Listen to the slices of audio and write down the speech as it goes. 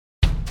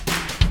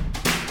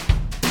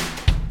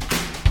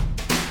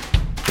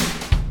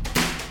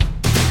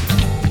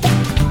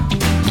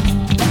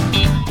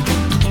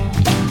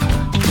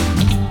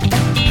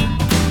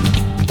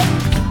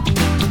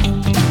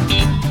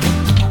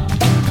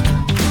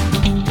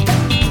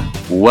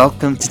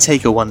Welcome to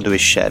Take a Wander with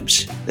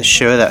Shebs, the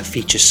show that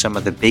features some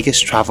of the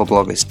biggest travel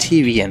bloggers,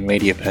 TV and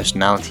radio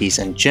personalities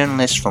and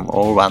journalists from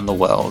all around the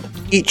world.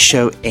 Each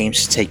show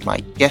aims to take my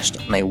guest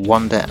on a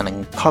wander and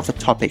uncover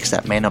topics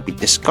that may not be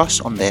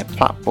discussed on their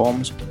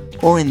platforms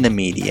or in the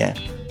media,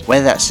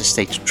 whether that's the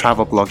state of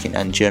travel blogging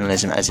and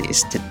journalism as it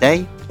is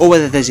today, or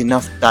whether there's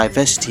enough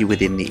diversity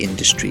within the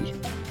industry.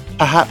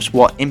 Perhaps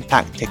what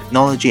impact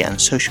technology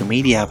and social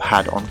media have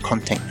had on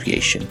content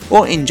creation,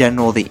 or in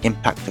general the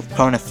impact of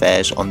current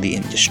affairs on the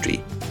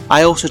industry.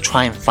 I also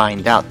try and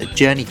find out the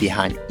journey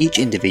behind each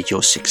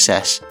individual's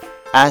success,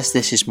 as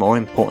this is more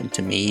important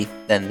to me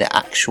than the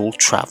actual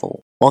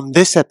travel. On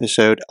this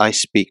episode, I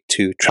speak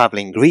to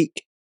Traveling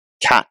Greek,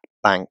 Kat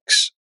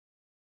Banks.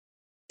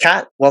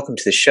 Kat, welcome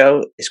to the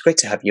show. It's great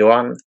to have you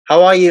on.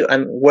 How are you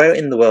and where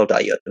in the world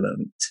are you at the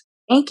moment?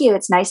 Thank you.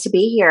 It's nice to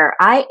be here.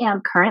 I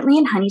am currently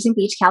in Huntington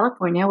Beach,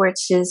 California,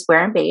 which is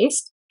where I'm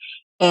based.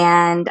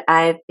 And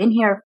I've been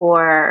here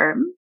for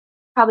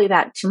probably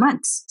about 2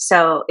 months.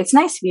 So it's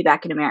nice to be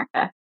back in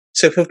America.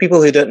 So for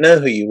people who don't know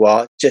who you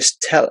are,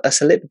 just tell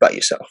us a little bit about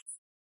yourself.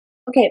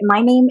 Okay,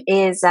 my name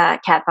is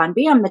Kat Von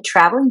B. I'm the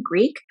Traveling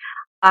Greek.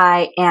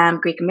 I am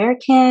Greek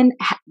American,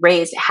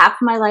 raised half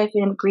of my life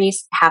in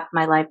Greece, half of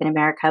my life in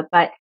America.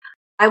 But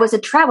I was a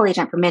travel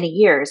agent for many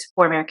years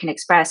for American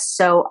Express,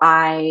 so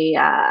I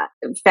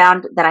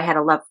found that I had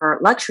a love for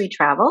luxury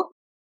travel.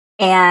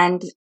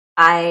 And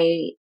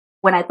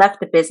when I left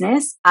the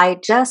business, I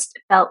just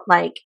felt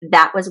like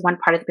that was one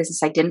part of the business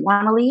I didn't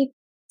want to leave.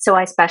 So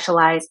I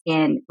specialized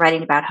in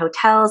writing about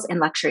hotels and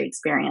luxury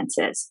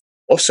experiences.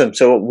 Awesome.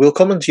 So we'll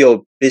come into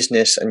your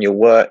business and your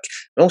work.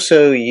 And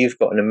also, you've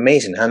got an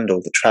amazing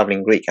handle, The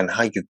Traveling Greek, and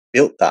how you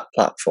built that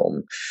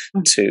platform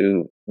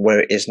to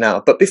where it is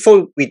now. But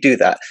before we do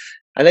that,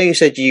 I know you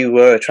said you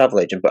were a travel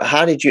agent, but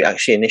how did you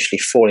actually initially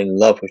fall in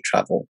love with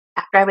travel?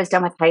 After I was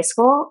done with high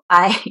school,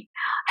 I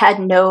had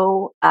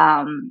no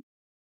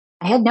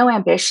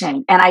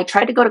ambition, and I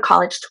tried to go to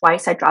college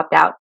twice. I dropped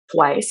out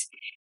twice,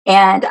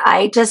 and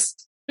I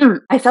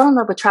fell in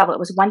love with travel. It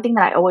was one thing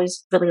that I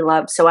always really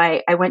loved. So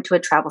I went to a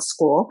travel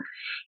school,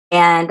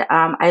 and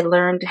I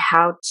learned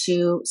how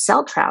to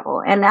sell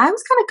travel, and I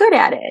was kind of good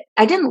at it.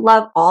 I didn't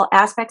love all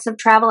aspects of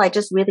travel. I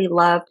just really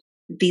loved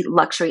the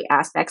luxury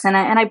aspects. And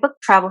I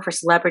booked travel for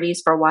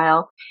celebrities for a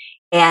while,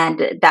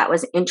 and that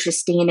was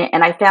interesting.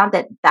 And I found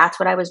that that's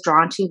what I was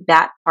drawn to,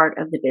 that part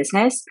of the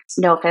business.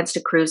 No offense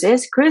to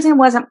cruises. Cruising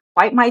wasn't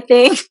quite my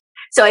thing.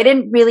 So I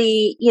didn't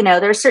really,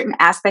 there are certain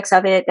aspects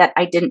of it that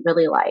I didn't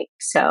really like.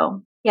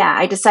 So yeah,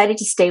 I decided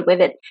to stay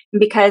with it. And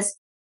because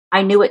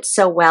I knew it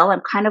so well,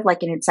 I'm kind of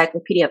like an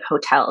encyclopedia of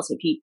hotels.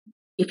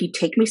 If you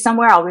take me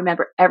somewhere, I'll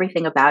remember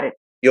everything about it.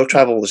 Your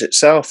travels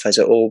itself, has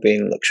it all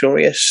been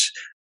luxurious?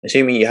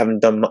 Assuming you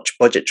haven't done much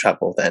budget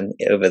travel then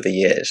over the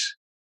years.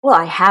 Well,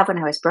 I have when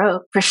I was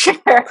broke, for sure.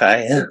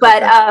 Okay.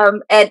 But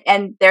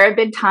and there have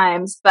been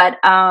times, but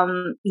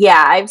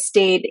yeah, I've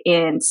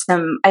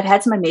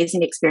had some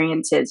amazing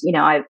experiences.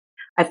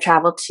 I've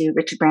traveled to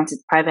Richard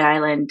Branson's private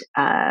island,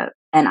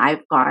 and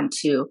I've gone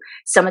to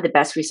some of the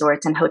best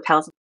resorts and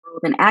hotels in the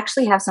world, and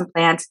actually have some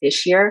plans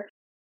this year.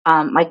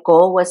 My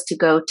goal was to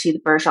go to the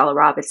Burj Al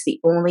Arab. It's the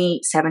only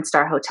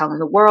 7-star hotel in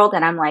the world,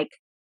 and I'm like,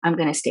 I'm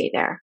going to stay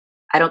there.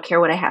 I don't care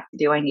what I have to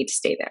do. I need to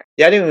stay there.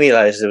 Yeah, I didn't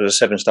realize there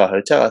was a 7-star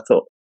hotel. I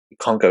thought you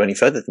can't go any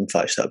further than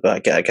 5-star,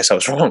 but I guess I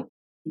was wrong.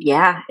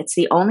 Yeah, it's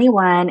the only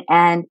one.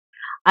 And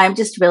I'm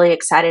just really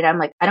excited. I'm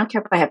like, I don't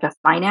care if I have to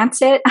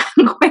finance it.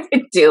 I'm going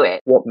to do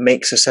it. What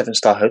makes a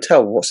 7-star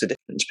hotel? What's the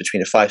difference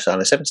between a 5-star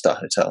and a 7-star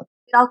hotel?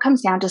 It all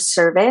comes down to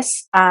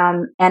service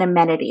and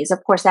amenities. Of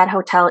course, that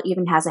hotel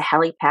even has a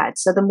helipad.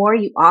 So the more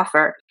you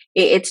offer,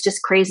 it's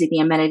just crazy,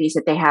 the amenities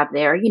that they have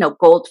there.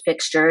 Gold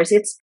fixtures.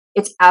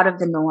 It's out of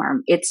the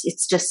norm.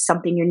 It's just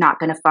something you're not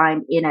going to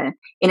find in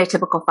a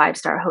typical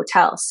 5-star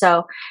hotel.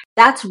 So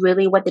that's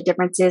really what the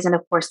difference is. And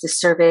of course, the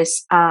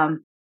service.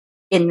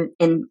 In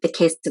the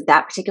case of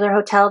that particular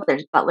hotel,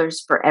 there's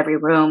butlers for every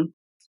room,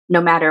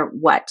 no matter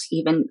what,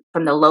 even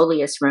from the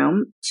lowliest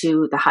room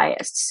to the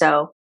highest.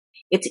 So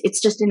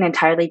it's just an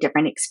entirely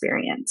different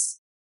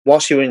experience.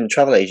 Whilst you were in a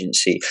travel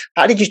agency,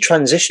 how did you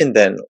transition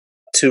then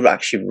to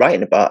actually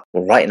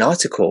writing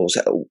articles?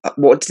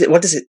 What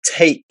does it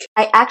take?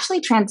 I actually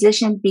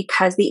transitioned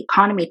because the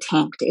economy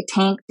tanked. It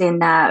tanked in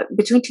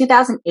between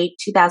 2008,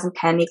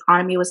 2010. The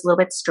economy was a little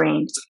bit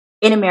strained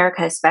in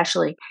America,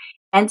 especially.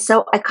 And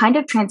so I kind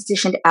of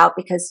transitioned out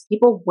because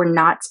people were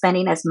not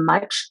spending as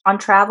much on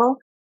travel.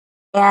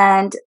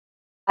 And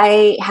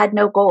I had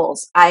no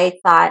goals. I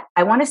thought,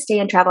 I want to stay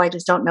in travel. I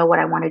just don't know what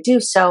I want to do.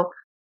 So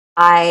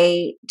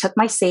I took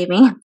my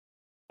saving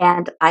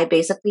and I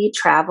basically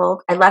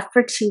traveled. I left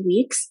for 2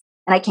 weeks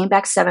and I came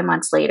back 7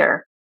 months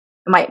later.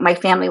 My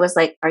family was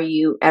like, are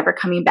you ever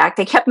coming back?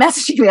 They kept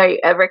messaging me, are you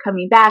ever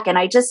coming back? And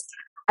I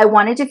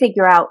wanted to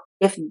figure out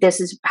if this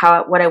is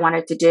what I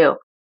wanted to do.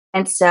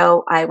 And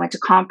so I went to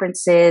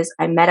conferences.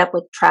 I met up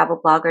with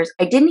travel bloggers.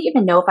 I didn't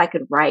even know if I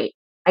could write.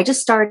 I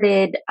just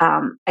started,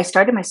 I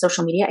started my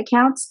social media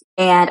accounts,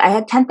 and I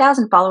had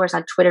 10,000 followers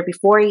on Twitter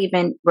before I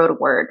even wrote a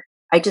word.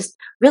 I just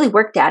really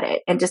worked at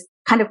it and just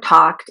kind of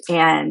talked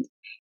and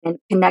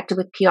connected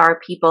with PR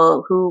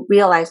people who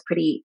realized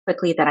pretty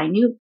quickly that I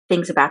knew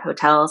things about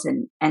hotels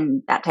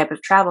and that type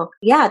of travel.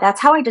 Yeah,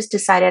 that's how I just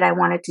decided I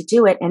wanted to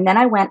do it. And then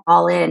I went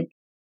all in.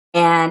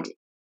 And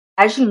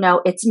as you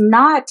know, it's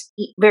not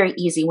very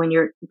easy when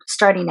you're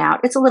starting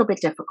out. It's a little bit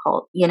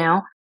difficult, you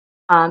know.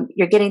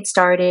 You're getting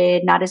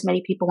started. Not as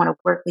many people want to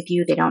work with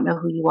you. They don't know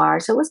who you are.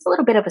 So it was a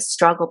little bit of a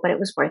struggle, but it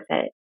was worth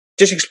it.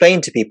 Just explain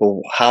to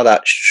people how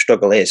that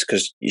struggle is,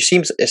 because it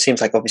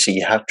seems like obviously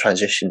you have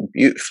transitioned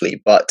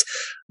beautifully, but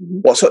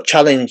what sort of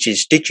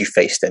challenges did you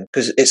face then?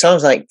 Because it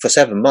sounds like for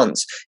 7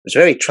 months it was a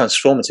very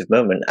transformative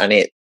moment, and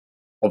it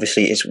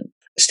obviously is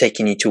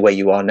taking you to where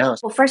you are now.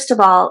 Well, first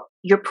of all,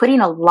 you're putting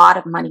a lot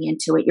of money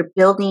into it. You're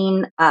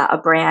building a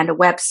brand, a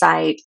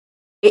website.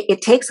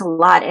 It takes a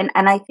lot, and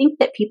I think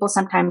that people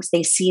sometimes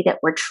they see that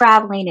we're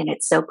traveling and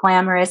it's so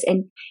glamorous,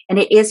 and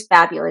it is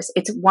fabulous.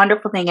 It's a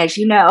wonderful thing, as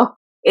you know.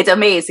 It's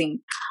amazing,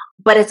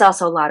 but it's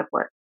also a lot of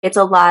work. It's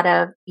a lot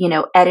of, you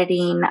know,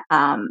 editing.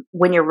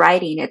 When you're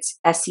writing, it's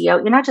SEO.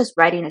 You're not just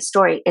writing a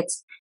story.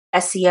 It's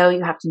SEO.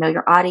 You have to know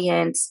your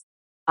audience.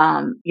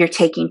 You're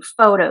taking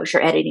photos.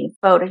 You're editing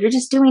photos. You're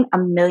just doing a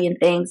million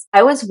things.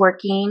 I was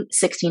working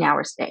 16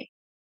 hours a day.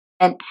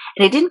 And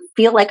it didn't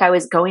feel like I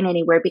was going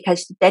anywhere,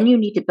 because then you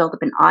need to build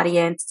up an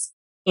audience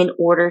in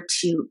order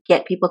to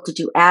get people to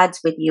do ads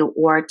with you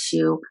or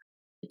to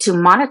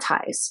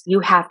monetize.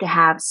 You have to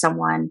have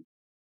someone.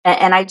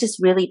 And I just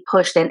really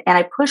pushed, and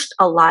I pushed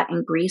a lot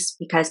in Greece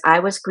because I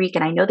was Greek,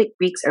 and I know that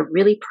Greeks are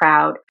really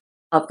proud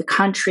of the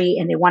country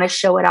and they want to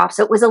show it off.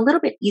 So it was a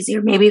little bit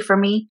easier maybe for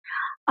me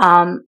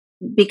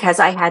because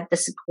I had the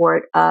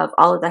support of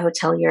all of the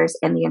hoteliers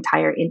and the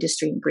entire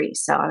industry in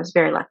Greece. So I was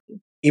very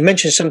lucky. You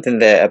mentioned something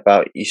there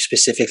about you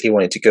specifically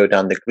wanted to go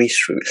down the Greece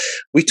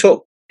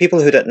route. People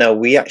who don't know,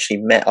 we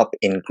actually met up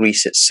in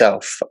Greece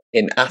itself,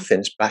 in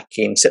Athens, back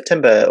in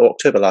September or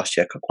October last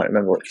year. I can't quite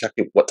remember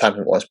exactly what time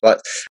it was, but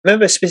I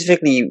remember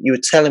specifically you were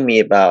telling me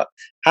about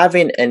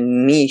having a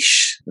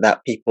niche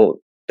that people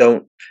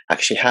don't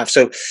actually have.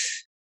 So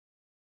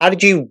how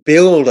did you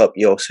build up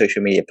your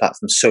social media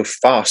platform so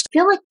fast? I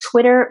feel like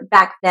Twitter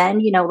back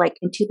then, you know, like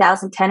in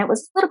 2010, it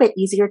was a little bit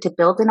easier to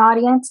build an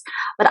audience,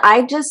 but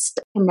I just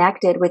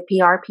connected with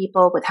PR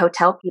people, with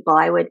hotel people.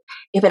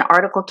 If an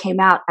article came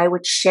out, I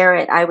would share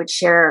it. I would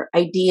share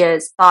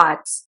ideas,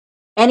 thoughts,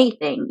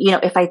 anything. You know,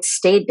 if I'd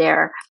stayed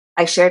there,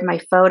 I shared my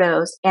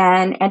photos,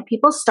 and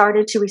people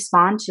started to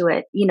respond to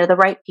it. You know, the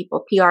right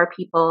people, PR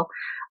people,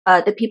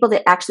 the people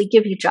that actually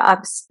give you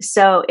jobs.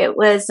 So it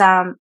was,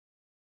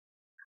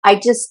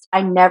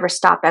 I never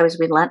stopped. I was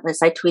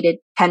relentless. I tweeted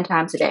 10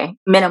 times a day,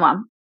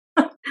 minimum.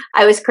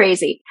 I was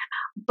crazy,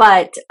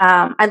 but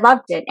I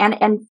loved it.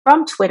 And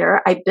from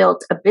Twitter, I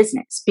built a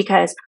business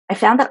because I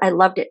found that I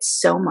loved it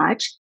so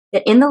much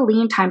that in the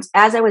lean times,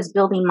 as I was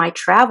building my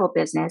travel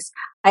business,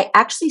 I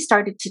actually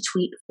started to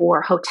tweet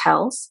for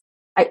hotels.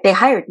 They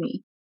hired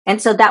me.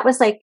 And so that was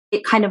like,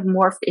 it kind of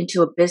morphed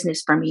into a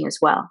business for me as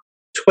well.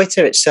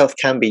 Twitter itself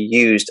can be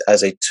used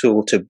as a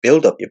tool to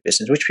build up your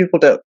business, which people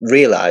don't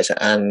realize,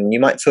 and you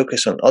might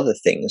focus on other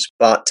things.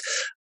 But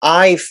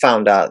I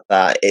found out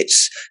that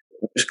it's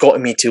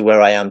gotten me to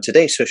where I am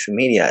today. Social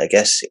media, I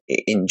guess,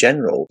 in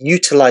general,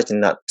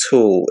 utilizing that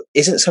tool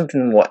isn't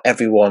something what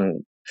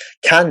everyone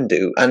can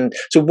do. And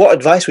so what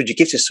advice would you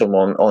give to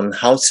someone on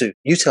how to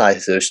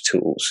utilize those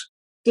tools?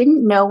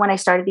 Didn't know when I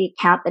started the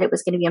account that it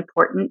was going to be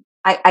important.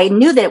 I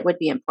knew that it would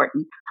be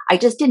important. I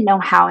just didn't know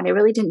how, and I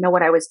really didn't know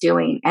what I was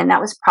doing. And that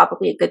was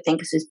probably a good thing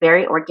because it was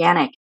very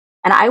organic.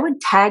 And I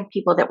would tag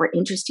people that were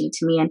interesting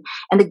to me.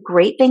 And the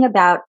great thing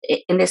about,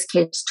 in this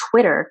case,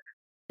 Twitter,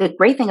 the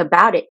great thing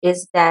about it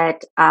is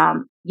that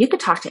you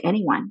could talk to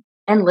anyone.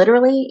 And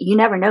literally, you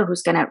never know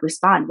who's going to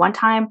respond. One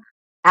time,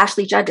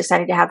 Ashley Judd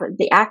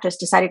the actress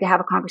decided to have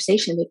a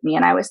conversation with me.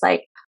 And I was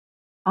like,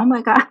 oh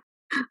my God.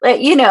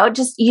 Like, you know,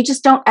 you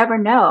just don't ever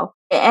know.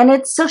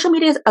 And social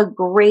media is a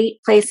great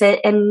place.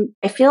 And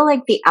I feel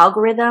like the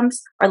algorithms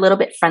are a little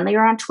bit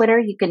friendlier on Twitter.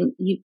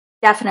 You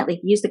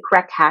definitely use the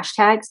correct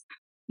hashtags.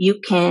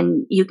 You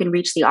can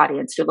reach the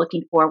audience you're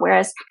looking for.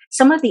 Whereas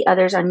some of the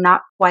others are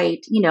not quite,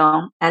 you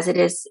know, as it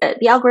is.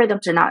 The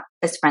algorithms are not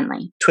as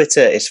friendly.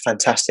 Twitter is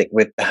fantastic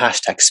with the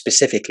hashtag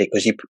specifically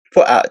because you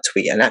put out a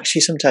tweet and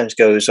actually sometimes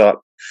goes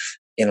up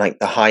in like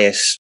the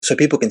highest, so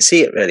people can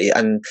see it really.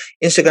 And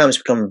Instagram has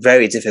become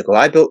very difficult.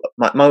 I built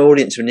my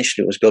audience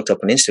initially was built up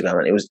on Instagram,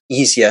 and it was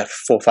easier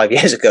 4 or 5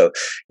 years ago.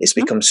 It's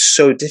become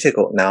so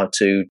difficult now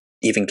to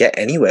even get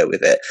anywhere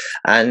with it.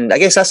 And I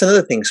guess that's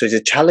another thing. So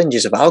the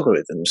challenges of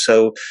algorithms.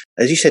 So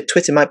as you said,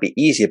 Twitter might be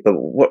easier, but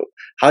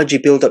how did you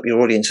build up your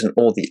audience on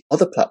all the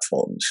other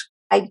platforms?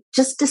 I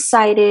just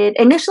decided,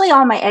 initially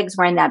all my eggs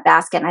were in that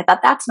basket, and I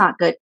thought that's not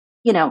good.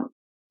 You know,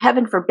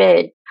 heaven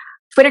forbid,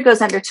 Twitter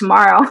goes under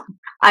tomorrow.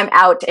 I'm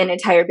out an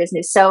entire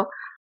business. So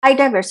I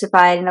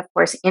diversified. And of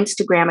course,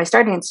 Instagram, I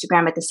started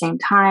Instagram at the same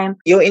time.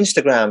 Your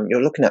Instagram,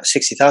 you're looking at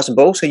 60,000,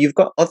 but also you've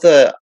got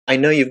other I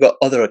know you've got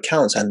other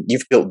accounts and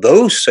you've built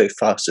those so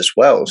fast as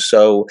well.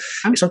 So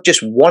it's not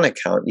just one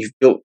account, you've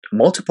built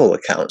multiple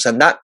accounts,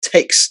 and that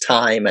takes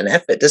time and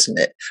effort, doesn't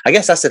it? I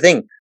guess that's the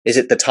thing. Is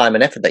it the time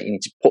and effort that you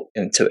need to put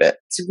into it?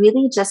 It's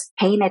really just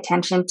paying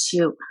attention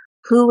to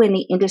who in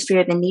the industry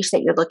or the niche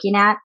that you're looking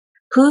at,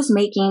 who's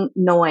making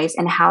noise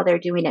and how they're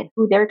doing it,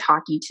 who they're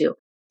talking to.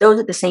 Those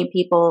are the same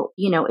people,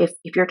 if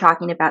you're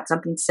talking about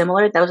something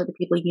similar, those are the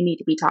people you need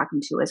to be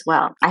talking to as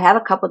well. I have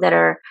a couple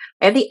I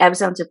have the Ev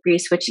Zones of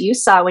Greece, which you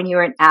saw when you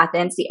were in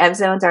Athens. The Ev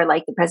Zones are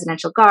like the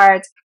presidential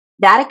guards.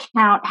 That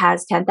account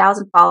has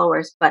 10,000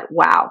 followers, but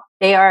wow,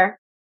 they are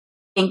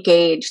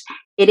engaged.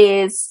 It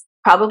is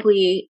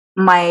probably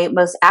my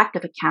most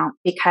active account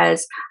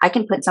because I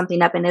can put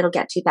something up and it'll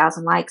get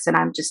 2,000 likes and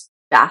I'm just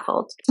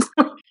baffled.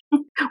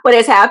 What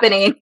is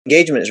happening?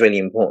 Engagement is really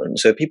important.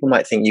 So people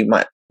might think you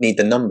might need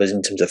the numbers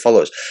in terms of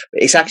followers,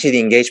 but it's actually the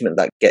engagement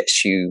that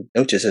gets you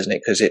noticed, isn't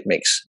it? Because it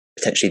makes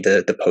potentially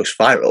the post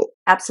viral.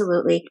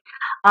 Absolutely.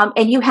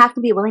 And you have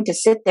to be willing to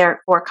sit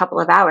there for a couple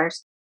of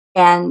hours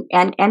and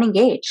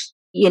engage.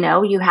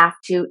 You have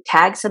to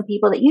tag some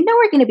people that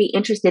are going to be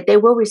interested. They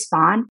will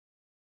respond.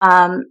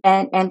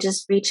 And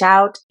just reach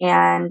out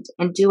and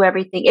do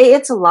everything.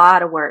 It's a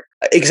lot of work.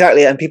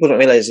 Exactly. And people don't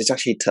realize it's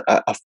actually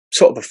a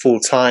sort of a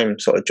full-time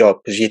sort of job,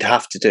 because you'd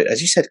have to do it, as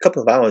you said, a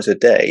couple of hours a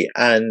day.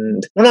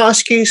 And I want to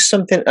ask you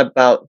something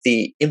about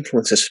the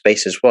influencer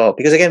space as well,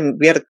 because again,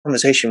 we had a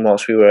conversation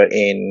whilst we were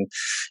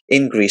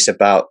in Greece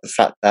about the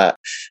fact that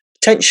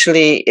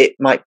potentially it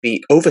might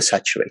be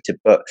oversaturated,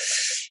 but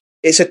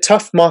it's a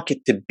tough market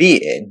to be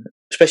in,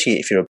 especially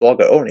if you're a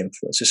blogger or an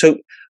influencer. So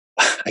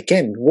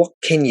again, what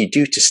can you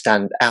do to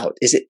stand out?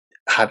 Is it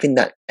having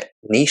that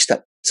niche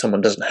that someone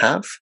doesn't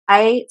have?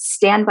 I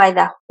stand by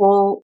the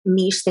whole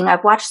niche thing.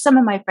 I've watched some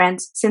of my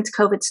friends since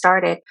COVID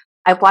started.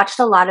 I've watched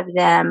a lot of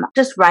them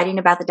just writing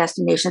about the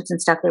destinations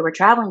and stuff they were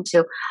traveling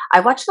to.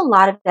 I've watched a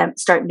lot of them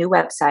start new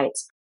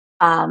websites.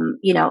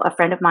 A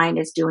friend of mine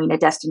is doing a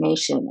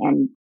destination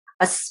and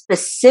a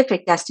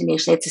specific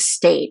destination. It's a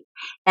state.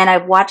 And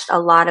I've watched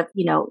a lot of,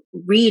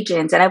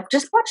 regions, and I've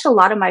just watched a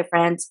lot of my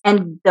friends,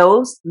 and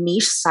those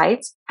niche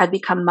sites have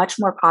become much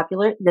more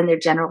popular than their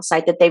general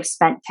site that they've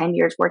spent 10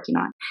 years working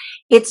on.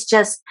 It's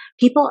just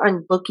people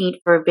are looking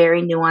for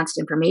very nuanced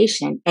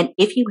information. And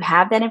if you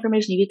have that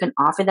information, if you can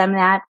offer them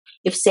that,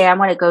 if say I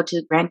want to go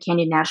to Grand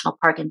Canyon National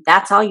Park and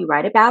that's all you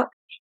write about,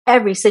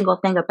 every single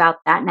thing about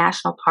that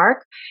national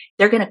park,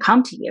 they're going to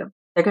come to you.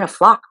 They're going to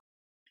flock.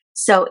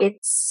 So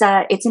it's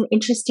an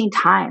interesting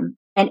time.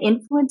 And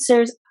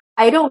influencers,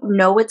 I don't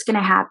know what's going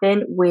to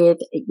happen with,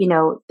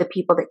 the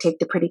people that take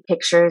the pretty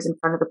pictures in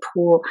front of the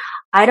pool.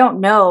 I don't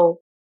know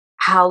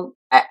how,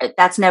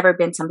 that's never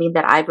been something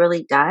that I've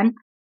really done.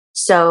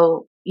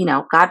 So,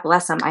 God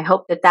bless them. I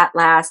hope that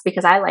lasts,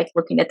 because I like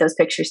looking at those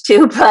pictures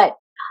too, but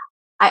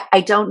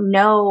I don't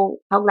know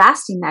how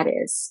lasting that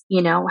is,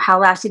 how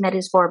lasting that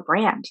is for a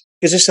brand.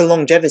 Because it's a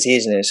longevity,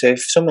 isn't it? So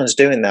if someone's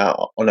doing that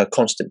on a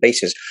constant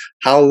basis,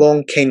 how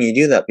long can you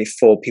do that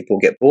before people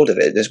get bored of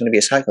it? There's going to be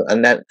a cycle.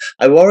 And then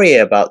I worry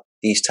about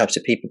these types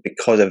of people,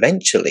 because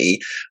eventually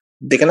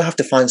they're going to have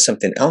to find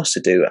something else to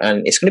do.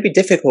 And it's going to be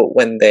difficult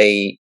when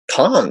they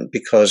can't,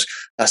 because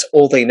that's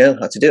all they know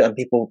how to do, and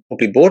people will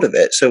be bored of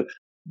it. So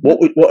what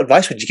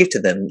advice would you give to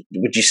them?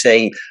 Would you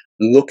say,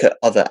 look at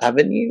other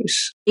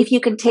avenues? If you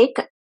can take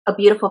a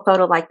beautiful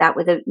photo like that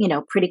with a,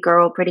 pretty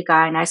girl, pretty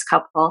guy, nice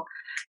couple,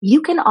 you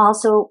can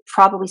also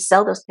probably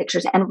sell those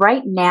pictures. And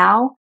right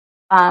now,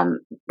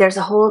 there's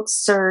a whole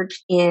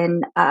surge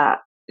in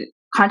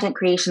content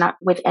creation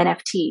with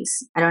NFTs.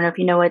 I don't know if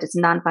you know it. It's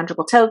a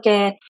non-fungible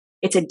token.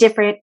 It's a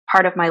different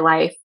part of my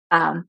life.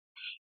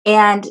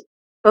 And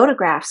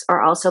photographs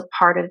are also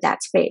part of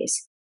that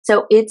space.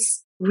 So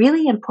it's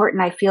really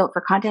important, I feel,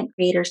 for content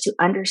creators to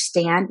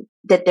understand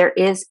that there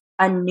is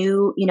a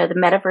new,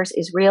 the metaverse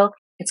is real.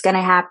 It's going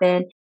to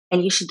happen,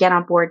 and you should get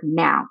on board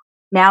now.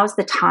 Now is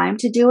the time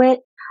to do it,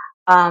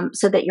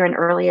 so that you're an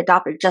early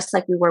adopter, just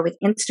like we were with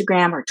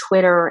Instagram or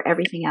Twitter or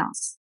everything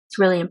else. It's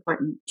really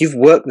important. You've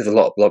worked with a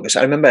lot of bloggers.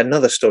 I remember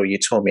another story you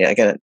told me.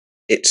 Again,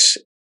 it's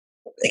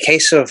a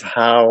case of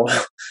how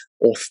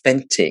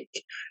authentic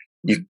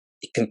you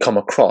can come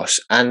across.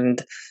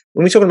 And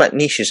when we were talking about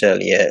niches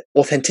earlier,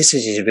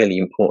 authenticity is really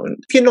important.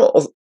 If you're not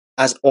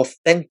as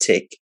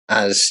authentic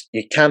as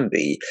you can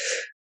be,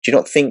 do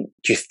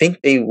you think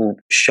they will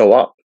show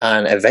up,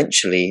 and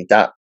eventually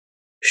that,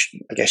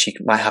 I guess, you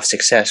might have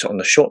success on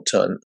the short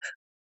term,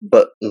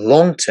 but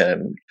long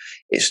term,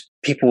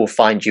 people will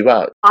find you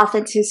out.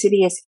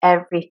 Authenticity is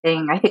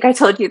everything. I think I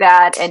told you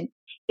that, and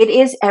it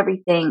is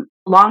everything.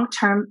 Long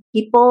term,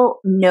 people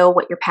know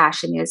what your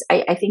passion is.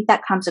 I think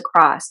that comes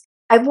across.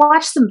 I've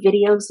watched some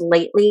videos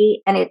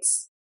lately, and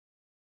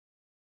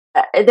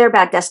they're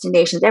about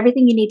destinations,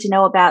 everything you need to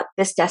know about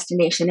this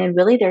destination, and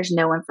really there's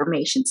no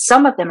information.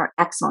 Some of them are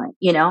excellent.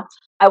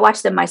 I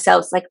watch them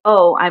myself. It's like,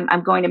 oh,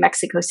 I'm going to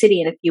Mexico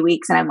City in a few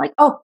weeks, and I'm like,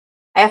 oh,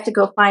 I have to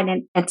go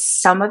find, and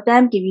some of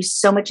them give you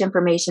so much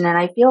information. And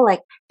I feel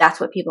like that's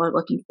what people are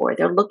looking for.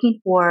 They're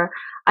looking for,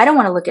 I don't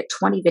want to look at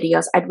 20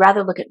 videos. I'd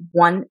rather look at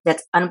one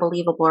that's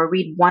unbelievable or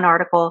read one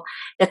article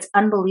that's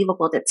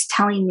unbelievable, that's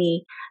telling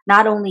me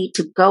not only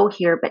to go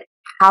here, but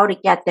how to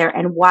get there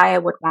and why I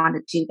would want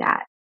to do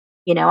that.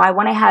 I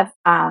want to have,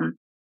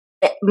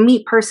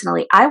 me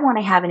personally, I want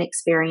to have an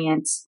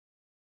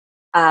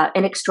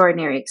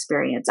extraordinary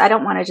experience. I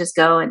don't want to just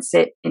go and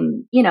sit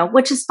and,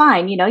 which is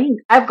fine.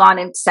 I've gone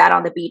and sat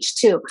on the beach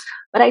too,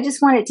 but I just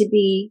want it to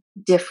be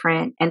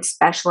different and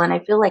special. And I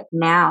feel like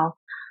now,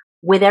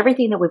 with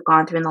everything that we've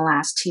gone through in the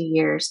last 2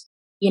 years,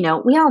 we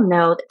all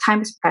know that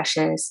time is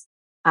precious.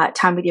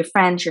 Time with your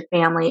friends, your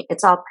family,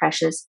 it's all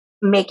precious.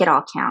 Make it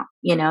all count.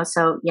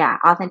 So yeah,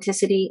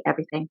 authenticity,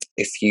 everything.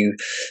 If you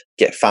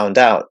get found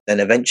out,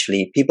 then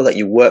eventually people that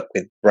you work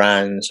with,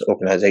 brands,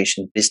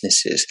 organizations,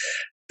 businesses,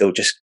 they'll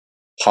just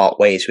part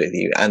ways with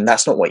you, and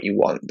that's not what you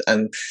want.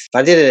 And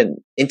I did an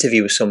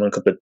interview with someone a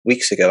couple of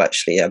weeks ago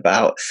actually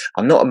about,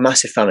 I'm not a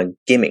massive fan of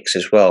gimmicks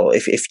as well.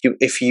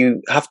 If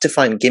you have to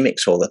find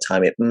gimmicks all the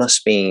time, it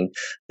must mean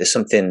there's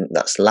something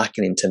that's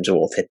lacking in terms of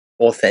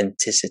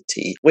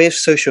authenticity. With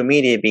social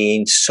media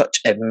being such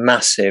a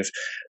massive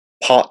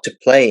part to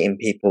play in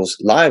people's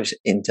lives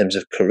in terms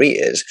of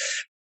careers,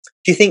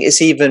 do you think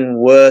it's even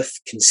worth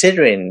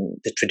considering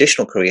the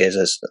traditional careers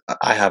as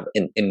I have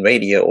in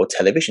radio or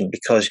television?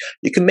 Because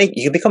you can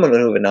become an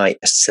overnight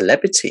a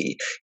celebrity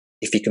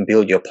if you can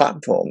build your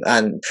platform.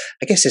 And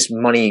I guess there's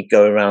money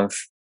go around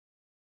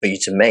for you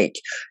to make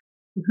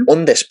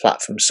on this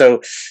platform. So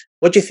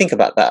what do you think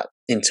about that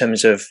in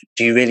terms of,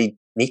 do you really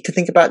need to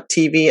think about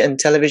TV and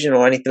television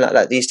or anything like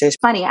that these days?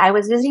 Funny, I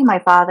was visiting my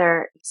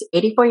father, he's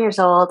 84 years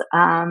old,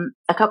 a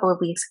couple of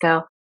weeks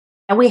ago.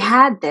 And we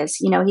had this,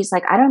 he's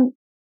like, I don't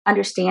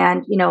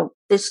understand,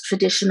 this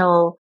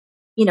traditional,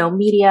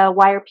 media.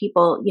 Why are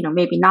people,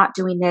 maybe not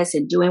doing this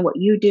and doing what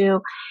you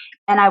do?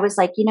 And I was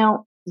like,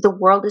 the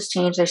world has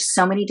changed. There's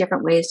so many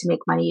different ways to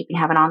make money. You can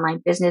have an online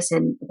business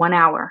in 1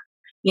 hour.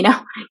 You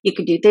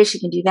can do this,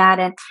 you can do that.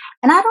 And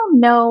I don't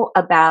know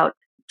about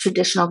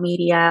traditional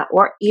media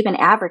or even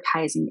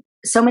advertising.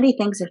 So many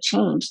things have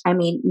changed. I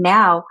mean,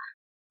 now,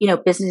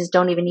 businesses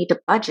don't even need to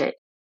budget,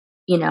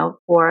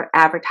 for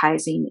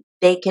advertising.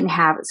 They can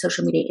have a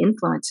social media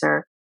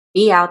influencer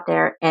be out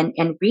there and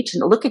reach.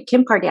 And look at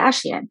Kim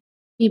Kardashian.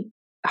 She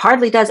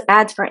hardly does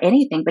ads for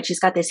anything, but she's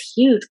got this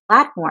huge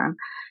platform.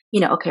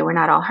 Okay, we're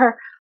not all her,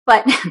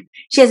 but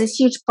she has this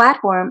huge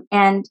platform,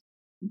 and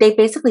they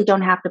basically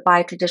don't have to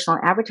buy traditional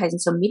advertising.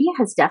 So media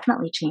has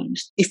definitely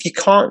changed. If you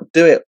can't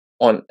do it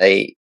on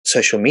a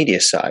social media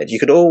side, you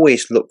could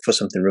always look for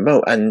something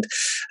remote. And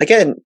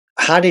again,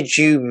 how did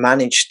you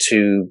manage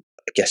to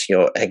get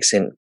your eggs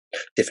in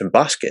different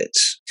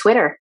baskets?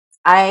 Twitter.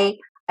 I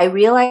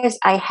realized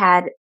I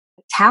had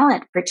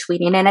talent for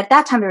tweeting. And at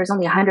that time, there was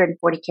only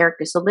 140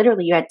 characters. So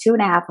literally you had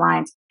 2.5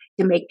 lines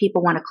to make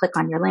people want to click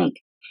on your link.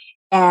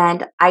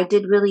 And I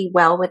did really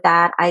well with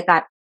that.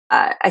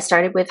 I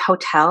started with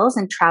hotels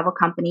and travel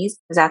companies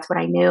because that's what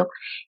I knew.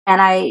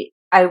 And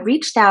I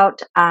reached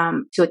out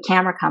to a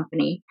camera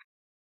company,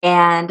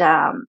 and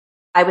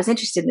I was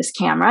interested in this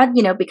camera,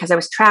 because I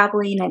was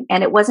traveling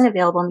and it wasn't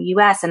available in the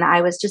US. And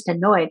I was just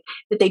annoyed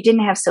that they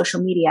didn't have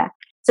social media.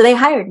 So they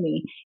hired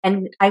me,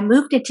 and I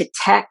moved into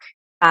tech,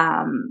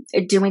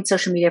 doing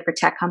social media for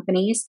tech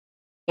companies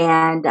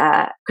and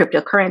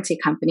cryptocurrency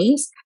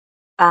companies.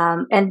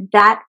 And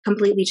that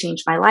completely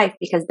changed my life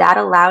because that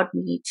allowed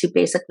me to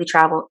basically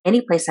travel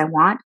any place I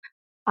want.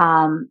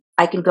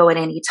 I can go at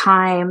any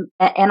time,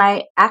 and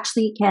I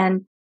actually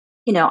can,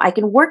 I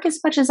can work as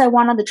much as I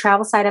want on the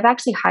travel side. I've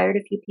actually hired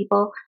a few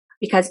people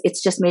because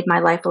it's just made my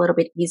life a little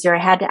bit easier.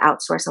 I had to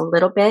outsource a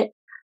little bit.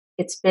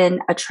 It's been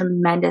a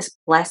tremendous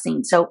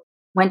blessing. So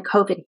when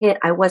COVID hit,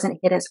 I wasn't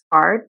hit as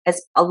hard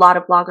as a lot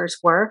of bloggers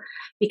were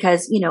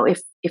because,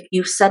 if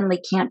you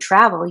suddenly can't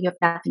travel, you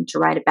have nothing to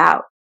write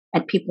about,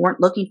 and people weren't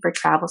looking for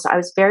travel. So I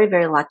was very,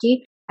 very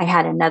lucky. I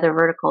had another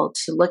vertical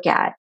to look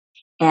at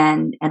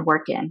and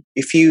work in.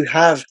 If you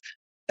have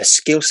a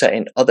skill set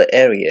in other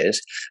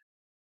areas,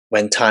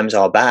 when times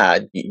are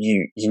bad,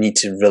 you need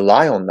to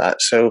rely on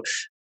that. So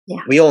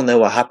we all know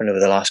what happened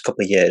over the last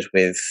couple of years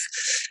with,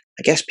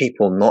 I guess,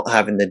 people not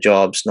having the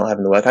jobs, not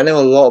having the work. I know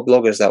a lot of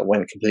bloggers that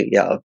went completely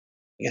out of,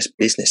 I guess,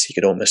 business, you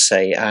could almost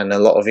say, and a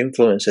lot of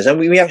influencers. And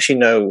we actually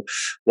know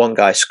one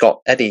guy,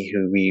 Scott Eddy,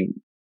 who we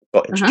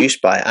got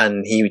introduced by,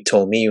 and he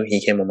told me,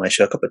 he came on my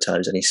show a couple of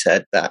times, and he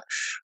said that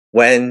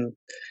when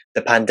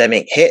the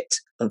pandemic hit,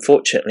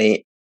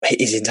 unfortunately,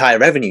 his entire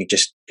revenue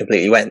just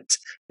completely went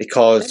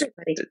because,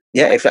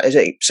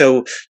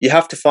 so you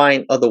have to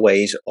find other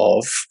ways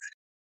of,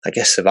 I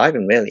guess,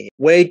 surviving, really.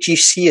 Where do you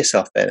see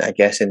yourself then, I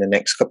guess, in the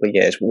next couple of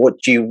years? What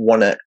do you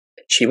want to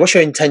achieve? What's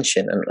your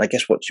intention? And I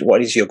guess,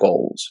 what is your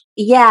goals?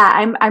 Yeah,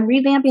 I'm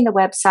revamping the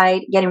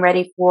website, getting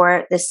ready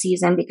for this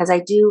season, because I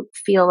do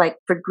feel like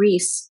for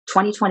Greece,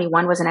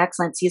 2021 was an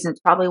excellent season.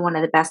 It's probably one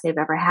of the best they've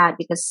ever had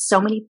because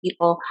so many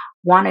people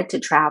wanted to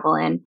travel,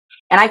 and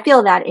I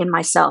feel that in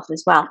myself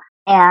as well.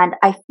 And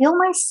I feel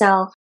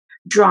myself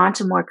drawn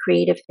to more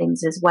creative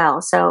things as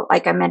well. So,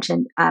 like I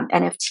mentioned,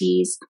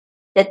 NFTs,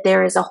 that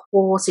there is a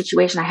whole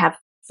situation. I have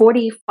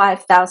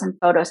 45,000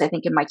 photos, I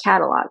think, in my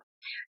catalog.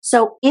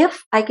 So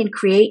if I can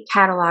create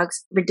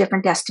catalogs for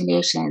different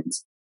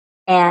destinations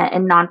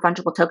and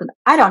non-fungible tokens,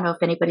 I don't know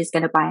if anybody's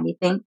going to buy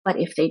anything, but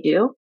if they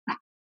do,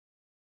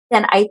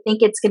 then I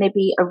think it's going to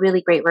be a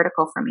really great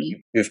vertical for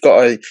me. You've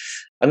got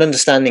an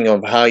understanding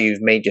of how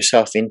you've made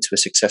yourself into a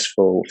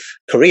successful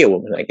career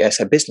woman, I guess,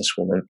 a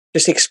businesswoman.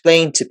 Just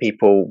explain to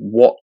people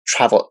what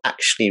travel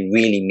actually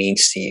really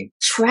means to you.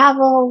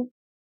 Travel,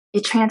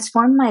 it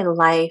transformed my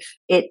life.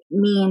 It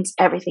means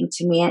everything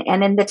to me.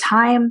 And in the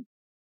time,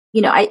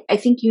 I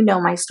think you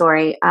know my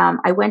story.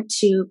 I went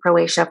to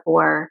Croatia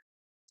for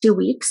 2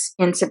 weeks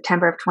in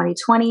September of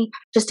 2020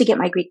 just to get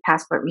my Greek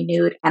passport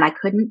renewed. And I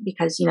couldn't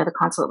because, the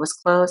consulate was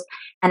closed.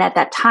 And at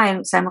that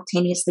time,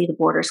 simultaneously, the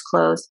borders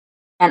closed.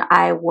 And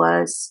I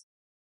was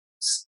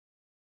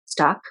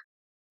stuck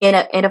in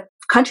a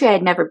country I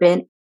had never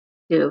been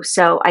to.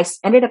 So I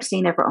ended up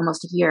staying there for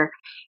almost a year.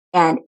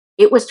 And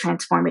it was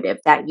transformative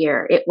that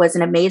year. It was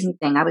an amazing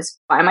thing. I was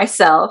by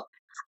myself.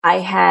 I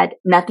had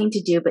nothing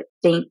to do but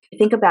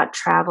think about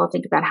travel,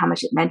 think about how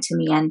much it meant to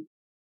me.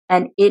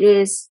 And it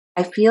is,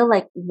 I feel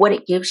like what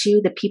it gives you,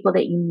 the people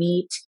that you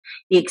meet,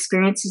 the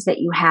experiences that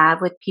you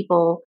have with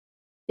people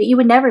that you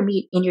would never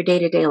meet in your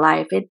day-to-day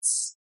life.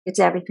 It's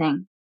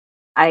everything.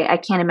 I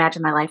can't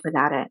imagine my life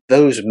without it.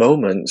 Those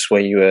moments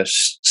where you are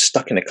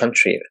stuck in a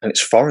country and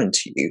it's foreign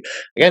to you,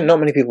 again, not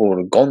many people would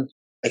have gone,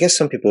 I guess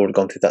some people would have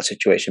gone through that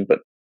situation, but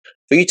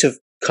for you to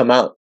come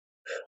out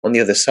on the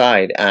other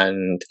side,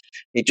 and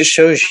it just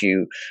shows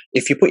you,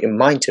 if you put your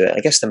mind to it, I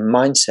guess the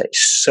mindset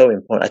is so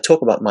important. I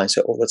talk about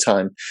mindset all the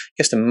time. I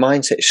guess the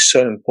mindset is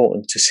so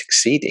important to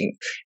succeeding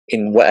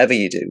in whatever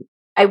you do.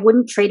 I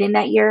wouldn't trade in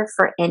that year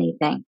for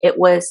anything. It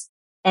was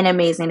an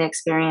amazing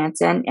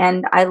experience,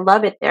 and I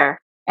love it there.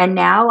 And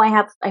now I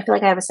feel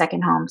like I have a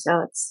second home,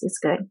 so it's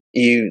good.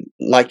 You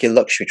like your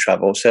luxury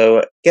travel, so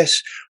I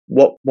guess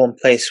what one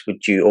place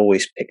would you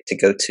always pick to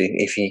go to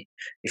if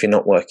you're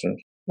not working?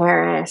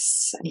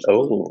 Paris.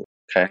 Oh,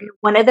 okay.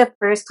 One of the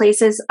first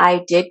places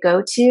I did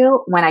go to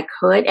when I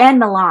could, and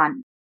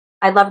Milan.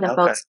 I love them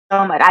both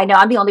so much. I know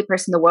I'm the only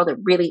person in the world that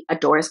really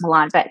adores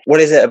Milan, but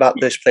what is it about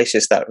those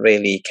places that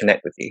really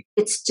connect with you?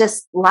 It's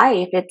just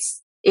life.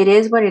 It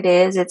is what it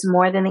is. It's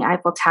more than the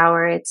Eiffel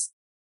Tower. It's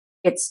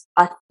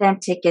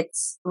authentic.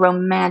 It's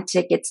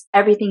romantic. It's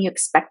everything you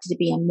expect it to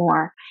be and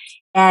more.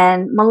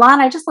 And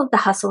Milan, I just love the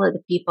hustle of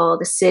the people,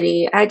 the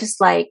city.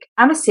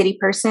 I'm a city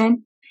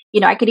person.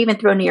 I could even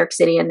throw New York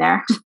City in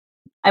there.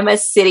 I'm a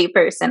city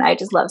person. I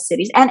just love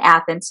cities, and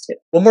Athens too.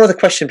 One more other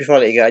question before I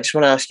let you go. I just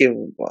want to ask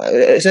you,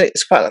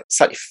 it's quite a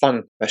slightly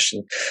fun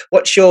question.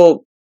 What's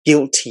your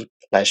guilty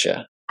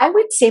pleasure? I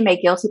would say my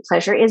guilty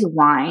pleasure is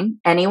wine.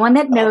 Anyone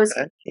that knows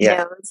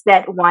knows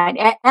that wine,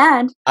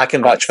 and I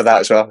can vouch for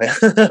that as well.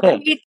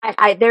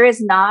 There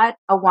is not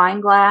a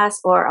wine glass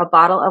or a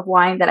bottle of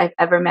wine that I've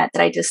ever met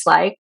that I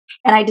dislike.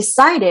 And I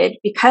decided,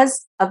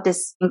 because of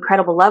this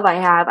incredible love I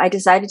have, I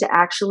decided to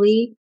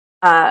actually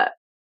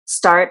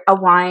start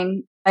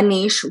a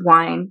niche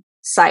wine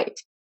site,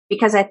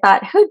 because I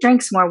thought, who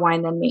drinks more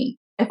wine than me?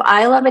 If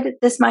I love it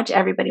this much,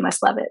 everybody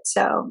must love it.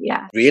 So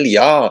yeah. Really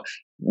are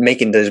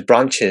making those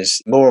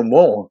branches more and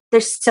more.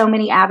 There's so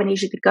many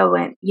avenues you could go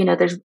in.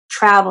 There's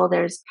travel,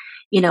 there's,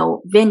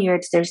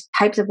 vineyards, there's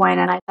types of wine.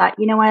 And I thought,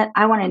 you know what?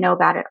 I want to know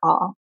about it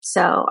all.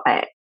 So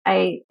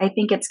I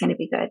think it's going to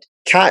be good.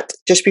 Kat,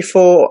 just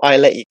before I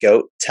let you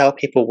go, tell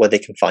people where they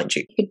can find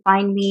you. You can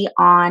find me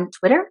on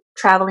Twitter,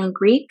 Traveling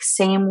Greek.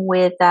 Same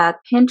with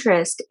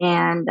Pinterest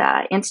and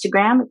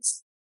Instagram.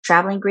 It's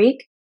Traveling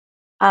Greek.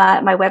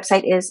 My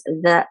website is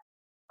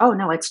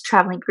it's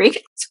Traveling Greek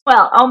as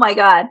well. Oh my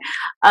God.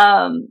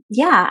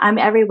 I'm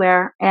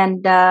everywhere.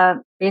 And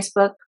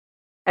Facebook,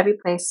 every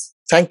place.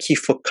 Thank you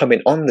for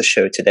coming on the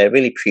show today. I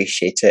really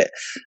appreciate it.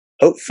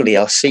 Hopefully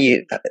I'll see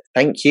you.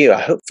 Thank you.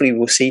 Hopefully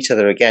we'll see each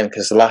other again,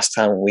 because the last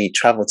time we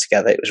traveled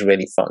together, it was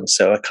really fun.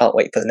 So I can't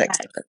wait for the next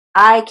time.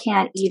 I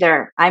can't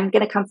either. I'm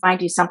going to come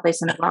find you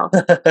someplace in the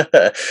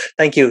world.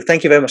 Thank you.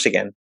 Thank you very much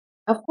again.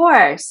 Of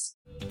course.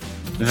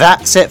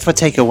 That's it for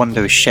Take a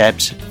Wonder with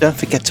Shebs. Don't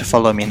forget to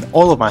follow me on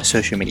all of my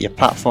social media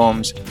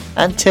platforms.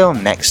 Until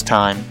next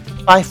time,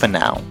 bye for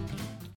now.